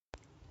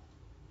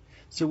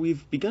So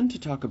we've begun to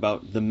talk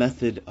about the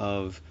method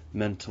of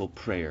mental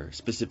prayer,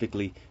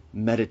 specifically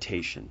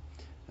meditation,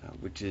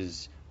 which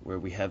is where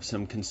we have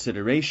some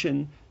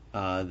consideration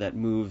that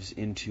moves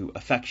into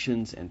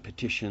affections and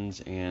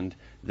petitions and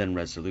then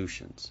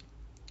resolutions.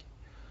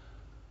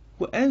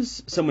 Well,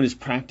 as someone who's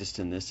practiced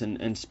in this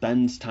and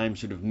spends time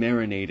sort of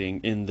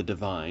marinating in the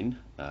divine,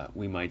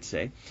 we might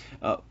say,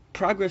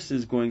 progress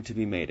is going to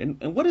be made.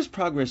 And what does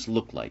progress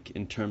look like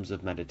in terms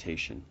of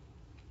meditation?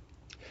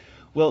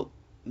 Well,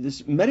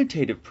 this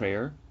meditative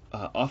prayer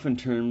often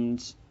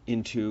turns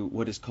into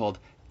what is called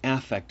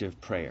affective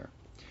prayer.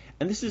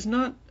 And this is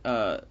not,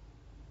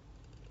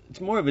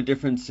 it's more of a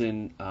difference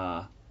in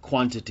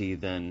quantity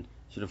than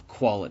sort of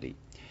quality.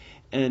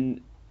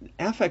 And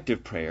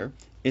affective prayer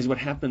is what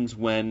happens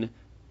when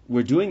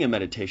we're doing a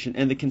meditation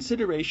and the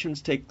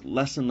considerations take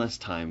less and less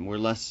time. We're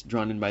less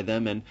drawn in by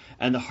them,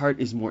 and the heart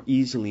is more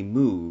easily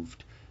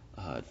moved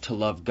to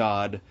love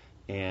God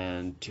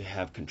and to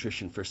have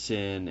contrition for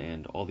sin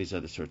and all these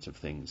other sorts of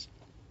things.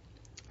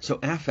 So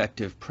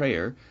affective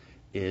prayer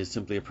is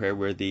simply a prayer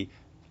where the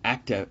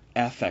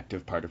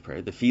affective part of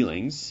prayer, the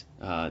feelings,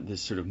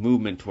 this sort of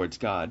movement towards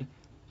God,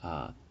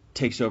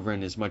 takes over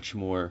and is much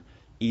more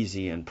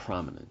easy and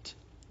prominent.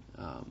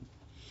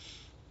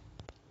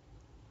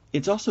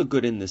 It's also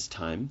good in this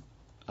time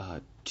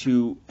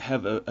to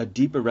have a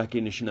deeper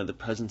recognition of the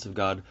presence of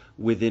God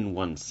within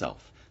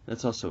oneself.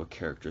 That's also a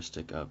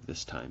characteristic of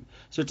this time.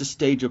 So it's a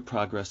stage of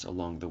progress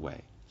along the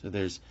way. So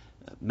there's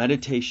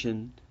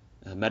meditation,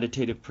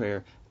 meditative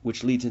prayer,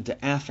 which leads into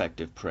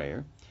affective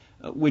prayer,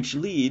 which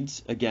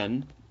leads,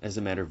 again, as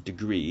a matter of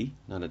degree,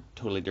 not a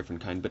totally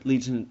different kind, but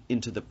leads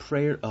into the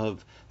prayer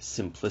of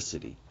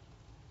simplicity.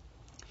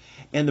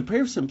 And the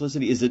prayer of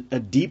simplicity is a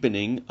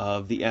deepening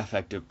of the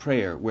affective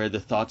prayer, where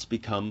the thoughts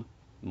become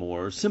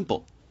more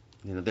simple.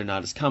 They're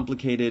not as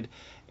complicated,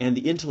 and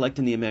the intellect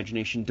and the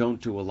imagination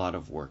don't do a lot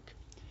of work.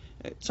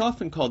 It's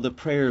often called the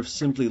prayer of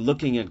simply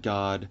looking at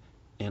God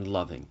and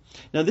loving.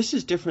 Now, this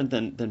is different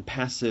than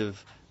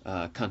passive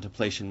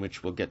contemplation,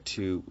 which we'll get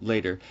to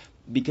later,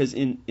 because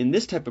in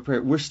this type of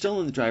prayer, we're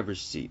still in the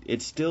driver's seat.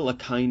 It's still a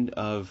kind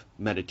of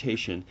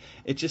meditation.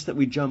 It's just that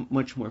we jump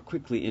much more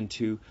quickly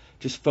into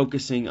just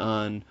focusing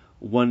on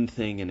one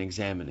thing and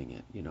examining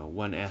it,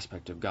 one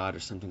aspect of God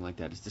or something like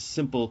that. It's the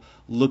simple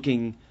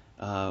looking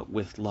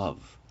with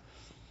love.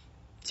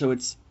 So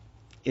it's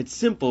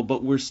simple,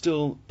 but we're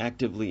still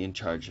actively in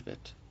charge of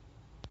it.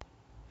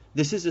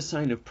 This is a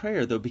sign of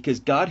prayer, though, because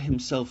God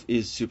himself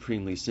is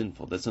supremely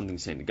sinful. That's something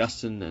St.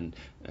 Augustine and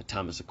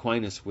Thomas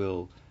Aquinas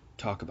will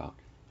talk about.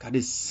 God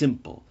is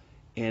simple,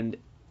 and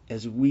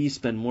as we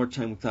spend more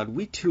time with God,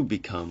 we too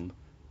become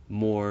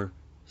more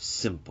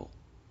simple.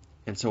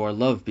 And so our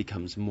love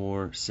becomes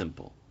more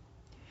simple.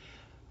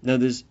 Now,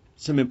 there's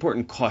some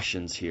important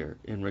cautions here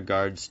in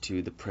regards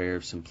to the prayer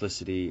of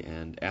simplicity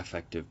and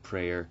affective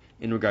prayer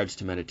in regards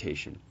to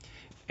meditation.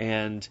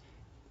 And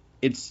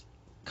a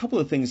couple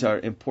of things are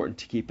important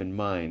to keep in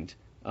mind.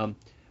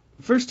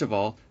 First of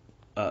all,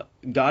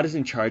 God is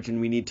in charge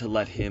and we need to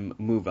let him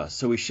move us.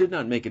 So we should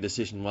not make a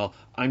decision, well,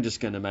 I'm just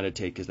going to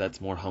meditate because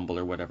that's more humble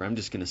or whatever. I'm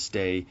just going to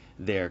stay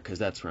there because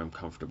that's where I'm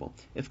comfortable.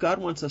 If God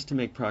wants us to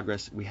make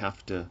progress, we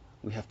have to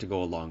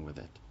go along with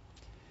it.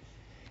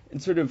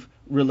 And sort of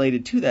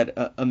related to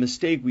that, a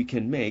mistake we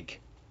can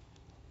make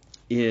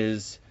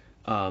is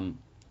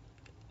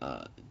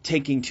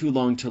taking too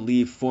long to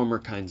leave former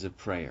kinds of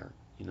prayer.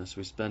 So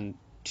we spend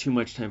too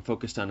much time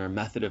focused on our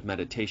method of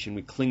meditation.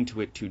 We cling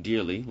to it too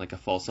dearly, like a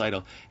false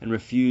idol, and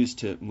refuse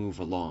to move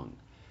along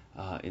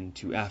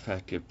into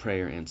affective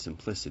prayer and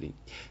simplicity.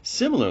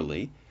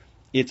 Similarly,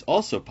 it's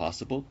also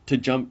possible to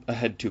jump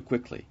ahead too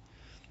quickly.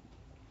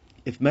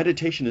 If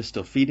meditation is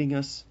still feeding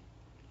us,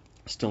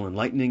 still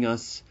enlightening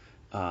us,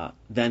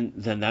 then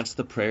that's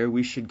the prayer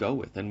we should go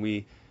with, and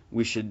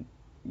we should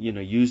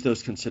use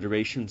those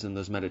considerations and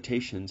those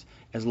meditations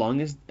as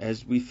long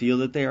as we feel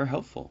that they are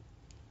helpful,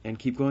 and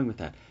keep going with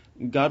that.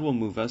 God will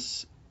move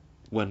us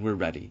when we're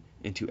ready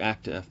into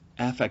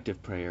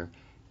affective prayer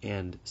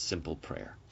and simple prayer.